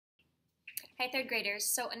Hi, third graders.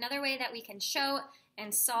 So another way that we can show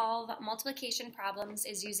and solve multiplication problems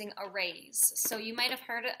is using arrays. So you might have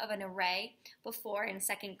heard of an array before in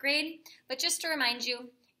second grade, but just to remind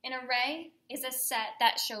you, an array is a set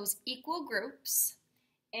that shows equal groups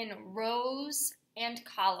in rows and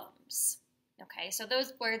columns. Okay, so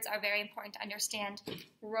those words are very important to understand.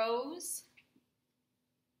 Rows,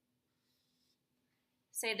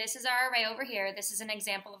 say this is our array over here. This is an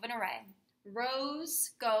example of an array. Rows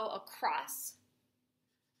go across.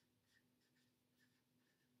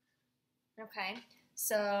 Okay,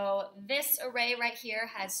 so this array right here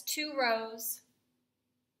has 2 rows.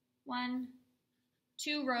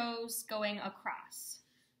 2 rows going across.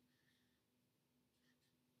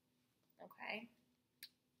 Okay.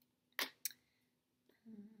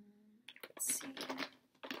 Let's see.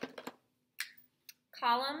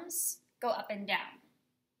 Columns go up and down.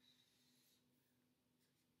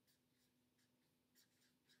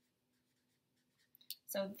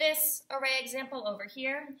 So this array example over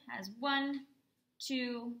here has 1,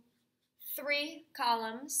 2, 3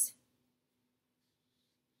 columns.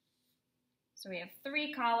 So we have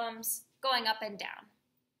 3 columns going up and down.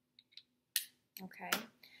 Okay.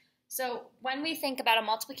 So when we think about a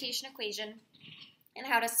multiplication equation and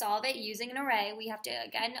how to solve it using an array, we have to,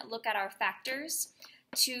 again, look at our factors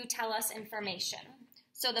to tell us information.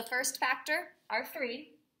 So the first factor, our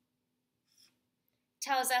 3,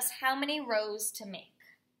 tells us how many rows to make.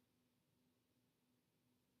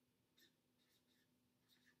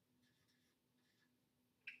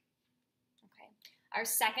 Our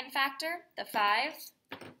second factor, the 5,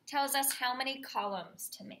 tells us how many columns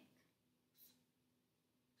to make.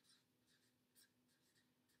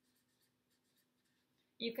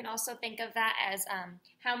 You can also think of that as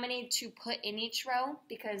how many to put in each row,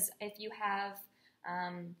 because if you have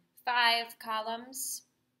 5 columns,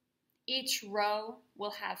 each row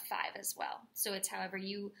will have 5 as well. So it's however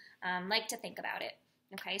you like to think about it.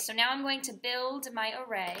 Okay, so now I'm going to build my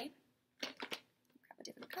array. Grab a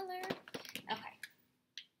different color. Okay.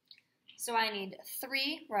 So I need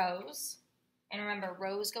 3 rows, and remember,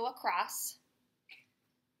 rows go across.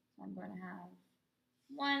 So I'm going to have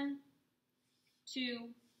 1, 2,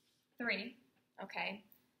 3. Okay,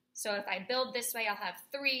 so if I build this way, I'll have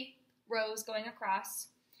 3 rows going across,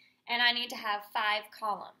 and I need to have 5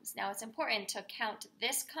 columns. Now it's important to count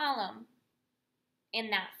this column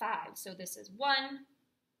in that 5. So this is 1,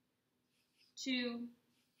 2,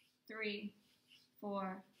 3,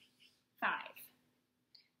 4, 5.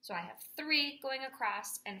 So I have 3 going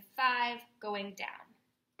across and 5 going down.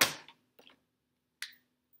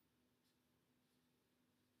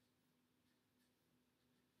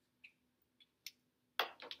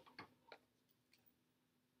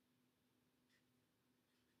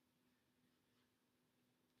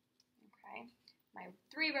 Okay, my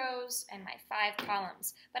 3 rows and my 5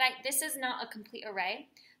 columns. But this is not a complete array.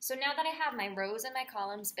 So now that I have my rows and my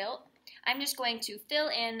columns built, I'm just going to fill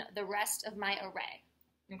in the rest of my array.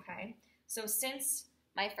 Okay, so since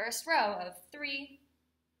my first row of 3,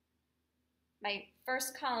 my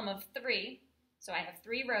first column of 3, so I have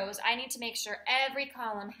 3 rows, I need to make sure every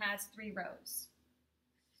column has 3 rows.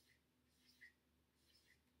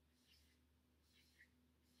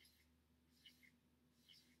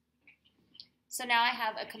 So now I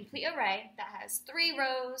have a complete array that has 3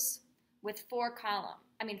 rows with 5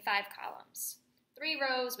 columns. 3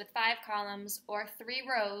 rows with 5 columns, or 3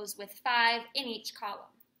 rows with 5 in each column.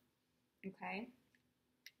 Okay,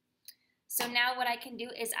 so now what I can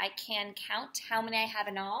do is I can count how many I have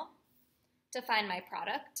in all to find my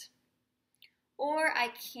product, or I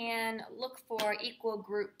can look for equal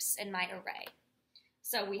groups in my array.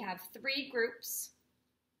 So we have 3 groups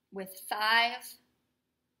with 5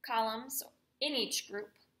 columns in each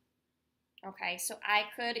group. Okay, so I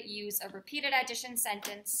could use a repeated addition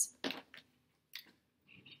sentence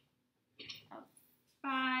of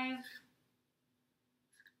 5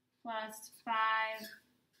 plus 5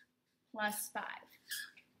 plus 5.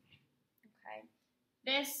 Okay,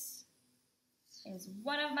 this is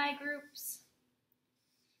one of my groups.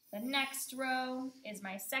 The next row is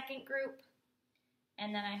my second group,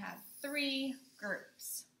 and then I have 3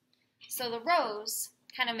 groups. So the rows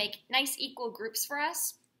kind of make nice equal groups for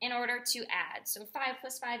us in order to add. So 5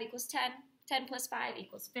 plus 5 equals 10, 10 plus 5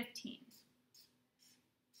 equals 15.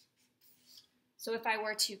 So if I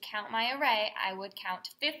were to count my array, I would count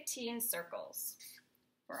 15 circles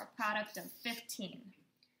for a product of 15.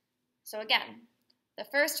 So again, the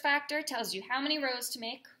first factor tells you how many rows to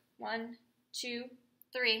make, 1, 2,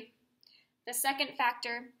 3. The second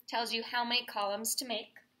factor tells you how many columns to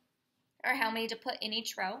make, or how many to put in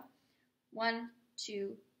each row, 1,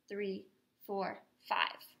 2, 3, 4, 5.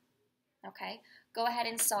 Okay, go ahead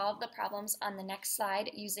and solve the problems on the next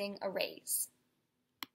slide using arrays.